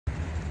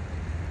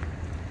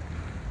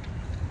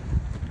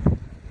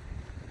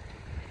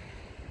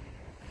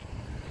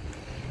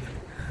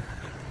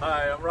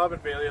Hi, I'm Robin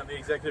Bailey. I'm the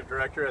Executive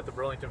Director at the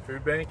Burlington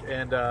Food Bank,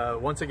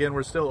 and once again,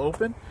 we're still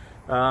open.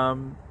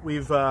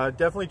 We've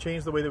definitely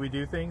changed the way that we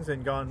do things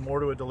and gone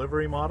more to a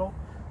delivery model.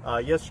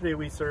 Yesterday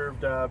we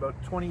served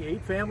about 28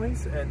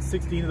 families, and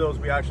 16 of those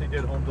we actually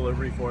did home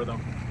delivery for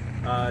them.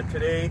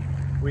 Today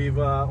we've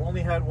only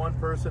had one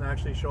person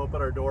actually show up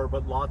at our door,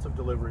 but lots of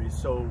deliveries.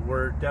 So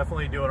we're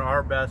definitely doing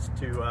our best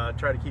to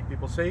try to keep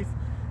people safe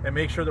and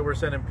make sure that we're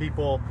sending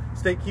people,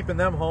 keeping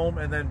them home,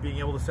 and then being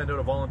able to send out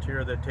a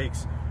volunteer that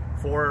takes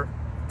 4,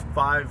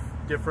 5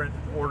 different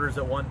orders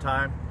at one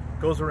time,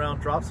 goes around,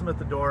 drops them at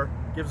the door,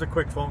 gives a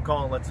quick phone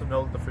call and lets them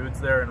know that the food's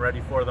there and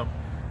ready for them.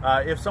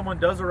 If someone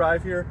does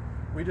arrive here,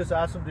 we just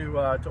ask them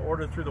to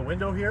order through the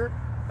window here.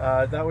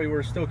 That way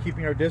we're still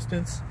keeping our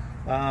distance.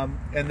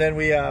 And then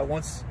we,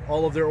 once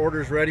all of their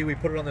orders ready, we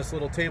put it on this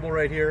little table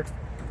right here.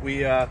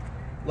 We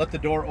let the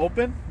door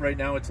open. Right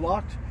now it's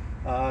locked,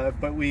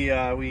 but we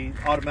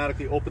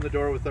automatically open the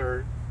door with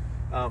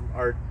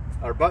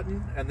our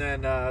button, and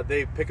then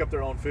they pick up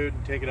their own food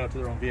and take it out to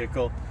their own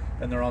vehicle,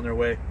 and they're on their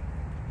way.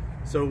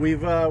 So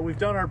we've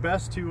done our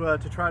best to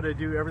try to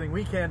do everything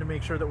we can to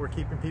make sure that we're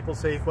keeping people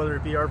safe, whether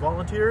it be our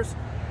volunteers,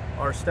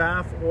 our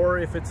staff, or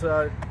if it's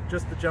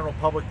just the general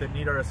public that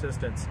need our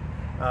assistance.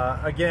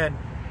 Again,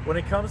 when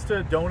it comes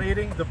to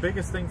donating, the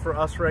biggest thing for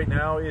us right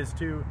now is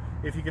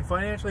if you can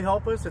financially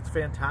help us, it's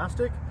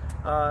fantastic.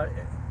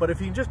 But if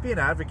you can just be an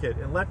advocate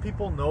and let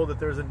people know that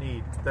there's a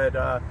need,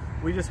 that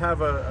we just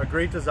have a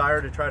great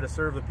desire to try to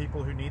serve the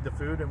people who need the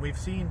food. And we've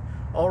seen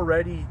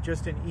already,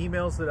 just in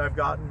emails that I've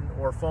gotten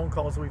or phone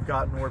calls that we've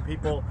gotten, where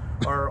people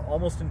are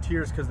almost in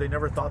tears because they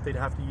never thought they'd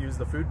have to use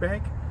the food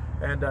bank,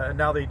 and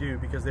now they do,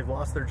 because they've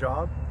lost their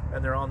job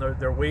and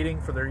they're waiting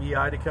for their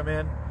EI to come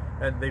in,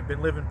 and they've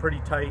been living pretty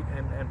tight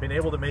and been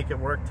able to make it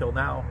work till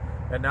now.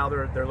 And now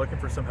they're looking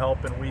for some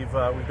help, and we've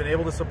been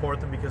able to support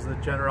them because of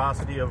the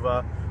generosity of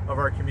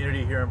our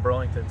community here in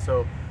Burlington.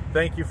 So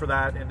thank you for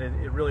that, and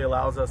it really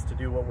allows us to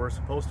do what we're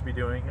supposed to be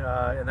doing,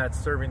 and that's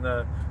serving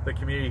the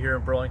community here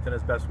in Burlington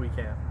as best we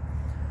can.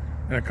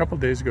 And a couple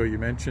of days ago you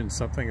mentioned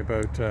something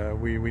about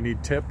we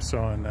need tips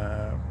on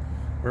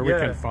where we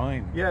can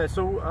find. Yeah,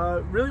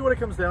 so really what it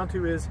comes down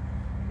to is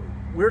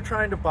we're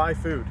trying to buy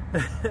food.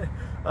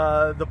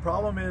 The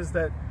problem is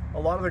that a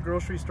lot of the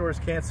grocery stores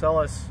can't sell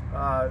us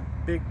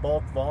big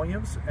bulk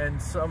volumes,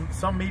 and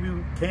some maybe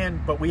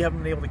can, but we haven't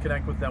been able to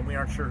connect with them. We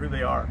aren't sure who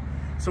they are.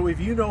 So if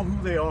you know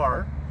who they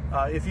are,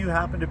 if you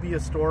happen to be a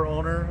store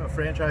owner, a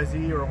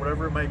franchisee, or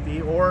whatever it might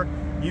be, or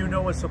you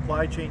know a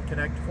supply chain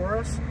connect for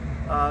us,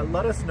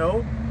 let us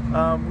know.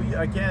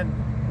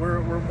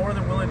 We're more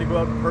than willing to go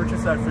out and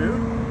purchase that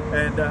food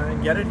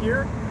and get it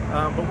here.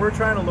 But we're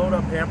trying to load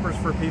up hampers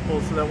for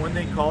people so that when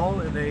they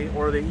call and they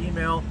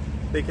email,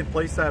 they can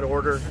place that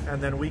order,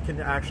 and then we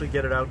can actually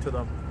get it out to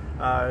them.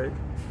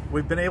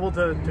 We've been able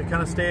to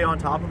kind of stay on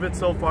top of it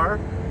so far,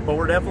 but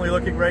we're definitely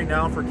looking right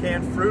now for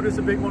canned fruit is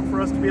a big one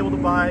for us to be able to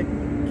buy,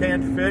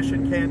 canned fish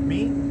and canned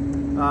meat,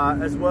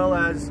 as well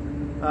as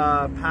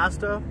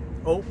pasta,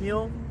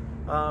 oatmeal,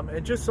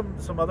 and just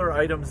some other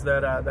items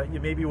that you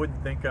maybe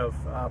wouldn't think of,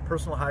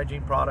 personal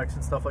hygiene products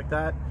and stuff like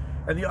that.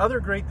 And the other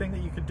great thing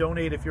that you could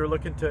donate if you're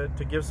looking to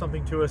give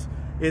something to us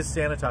is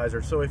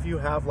sanitizer. So if you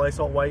have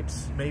Lysol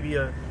wipes, maybe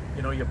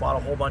you bought a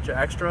whole bunch of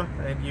extra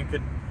and you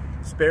could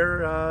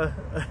spare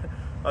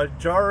a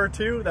jar or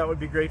two, that would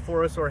be great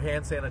for us, or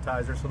hand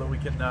sanitizer, so that we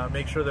can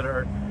make sure that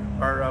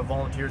our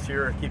volunteers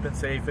here are keeping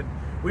safe. And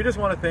we just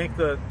want to thank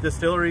the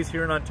distilleries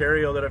here in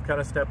Ontario that have kind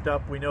of stepped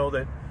up. We know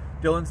that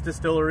Dillon's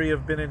Distillery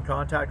have been in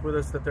contact with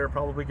us, that they're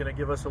probably going to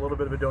give us a little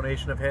bit of a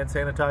donation of hand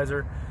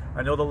sanitizer.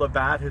 I know the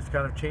Labatt has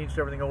kind of changed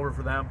everything over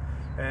for them,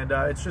 and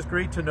it's just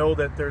great to know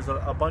that there's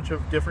a bunch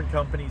of different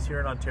companies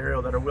here in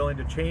Ontario that are willing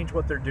to change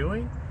what they're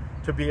doing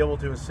to be able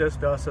to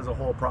assist us as a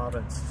whole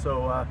province.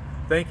 So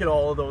thank you to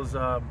all of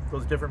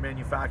those different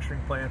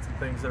manufacturing plants and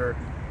things that are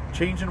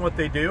changing what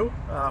they do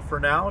for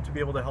now to be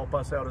able to help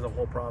us out as a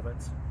whole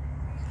province.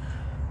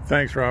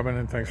 Thanks, Robin,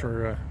 and thanks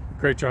for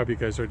great job you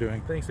guys are doing.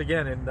 Thanks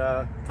again,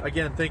 and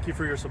again, thank you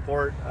for your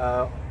support,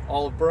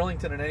 all of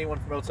Burlington and anyone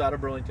from outside of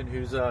Burlington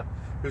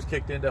who's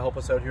kicked in to help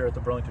us out here at the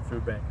Burlington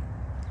Food Bank.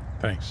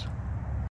 Thanks.